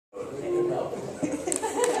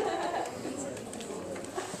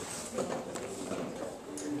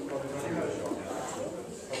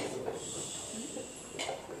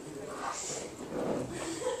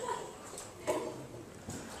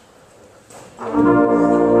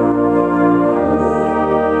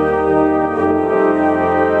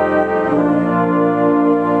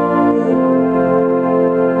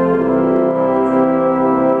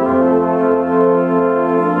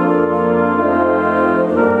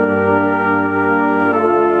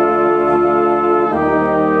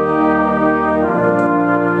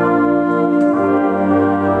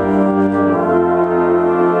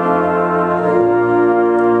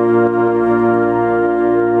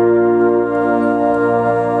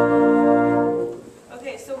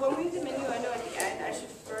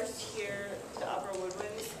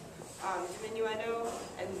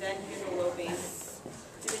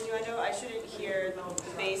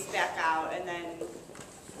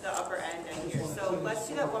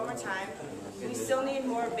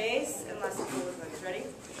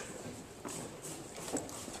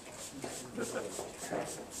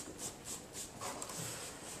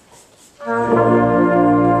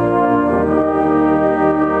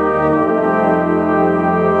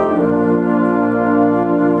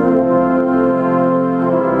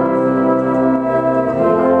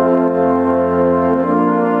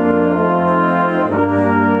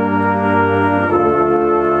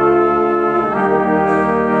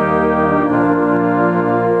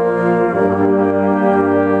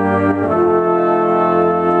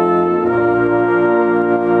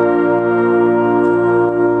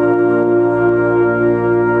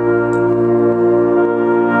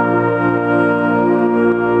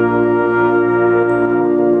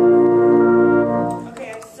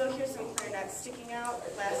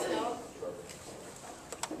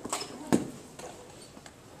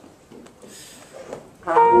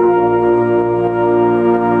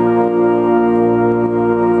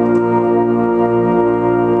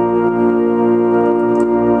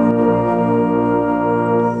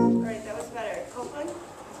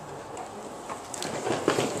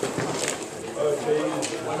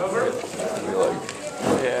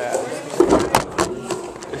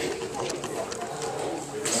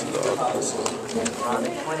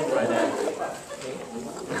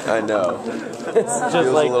I know. It's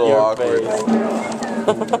just like a little your awkward. face.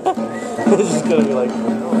 It's just gonna be like.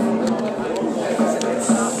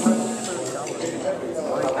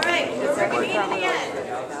 Alright, we're working to the end.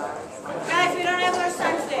 Guys, we don't have much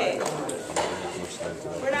time today.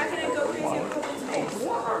 We're not going to go crazy on cooking today.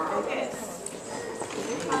 Focus.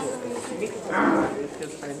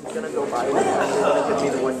 Because I'm gonna go buy it and you're gonna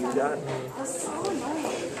give me the one you got. That's so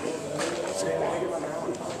annoying.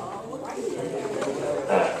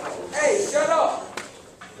 Hey, shut up!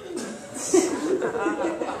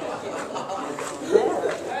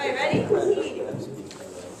 Alright, ready?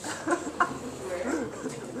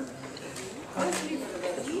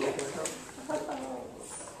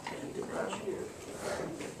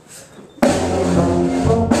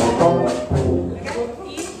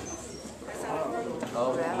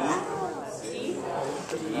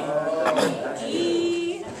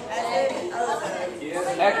 Eat.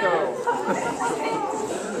 Echo.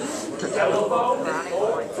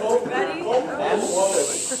 Ready?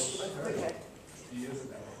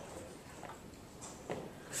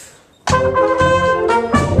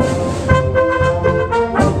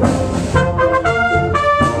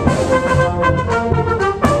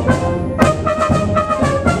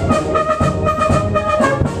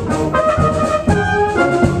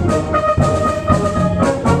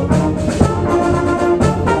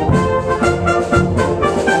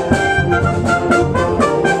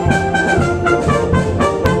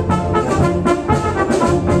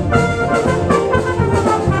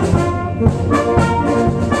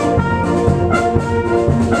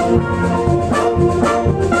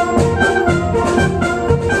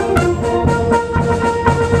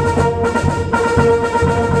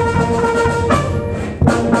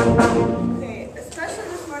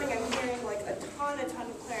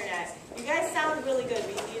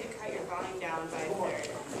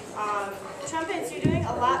 Trumpets, you're doing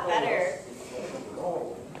a lot better. No,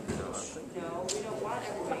 we don't want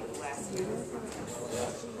everybody to last year.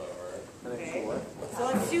 Okay, so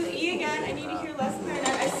let's do E again. I need to hear less clarinet.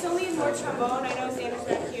 I still need more trombone. I know Xander's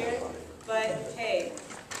not here, but hey,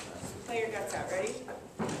 play your guts out. Ready?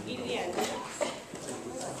 E to the end.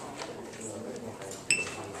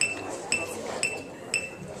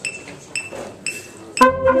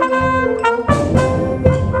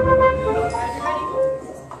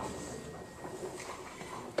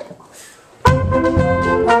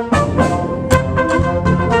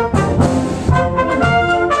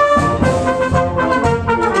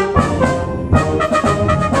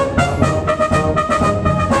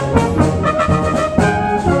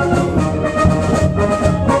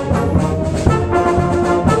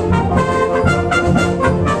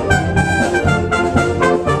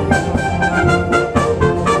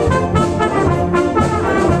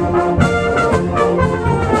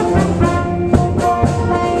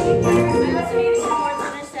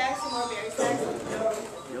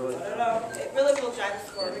 will drive us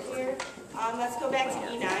forward here. Let's go back to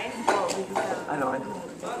E9. I know.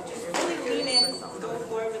 Well, just really lean in, go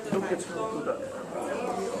forward with the microphone.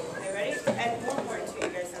 Okay, ready? And more important too,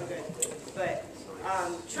 you guys sound good. But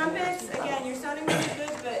trumpets, again, you're sounding really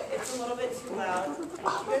good, but it's a little bit too loud. You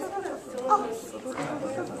guys want to fill in those seats out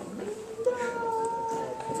there?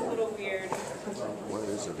 It's a little weird.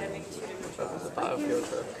 Having two different trumpets. Field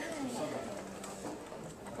trip.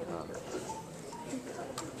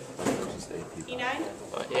 E9?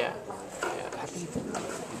 Yeah.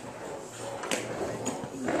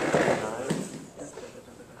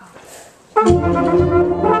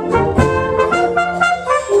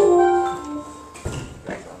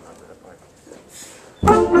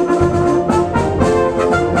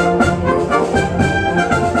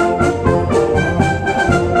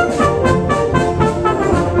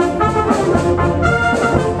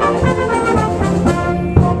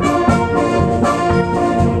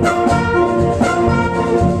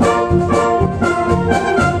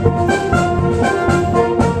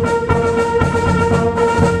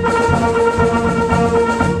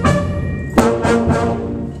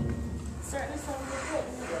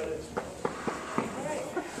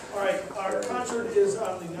 Is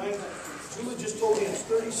on the 9th. Julie just told me it's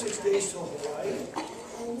 36 days till Hawaii.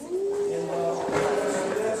 And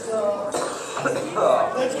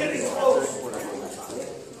that's getting close.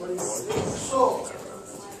 So,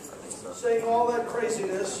 saying all that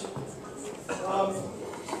craziness,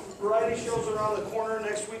 variety shows around the corner.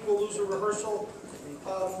 Next week we'll lose a rehearsal.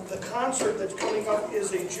 The concert that's coming up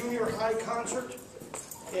is a junior high concert.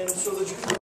 And so the junior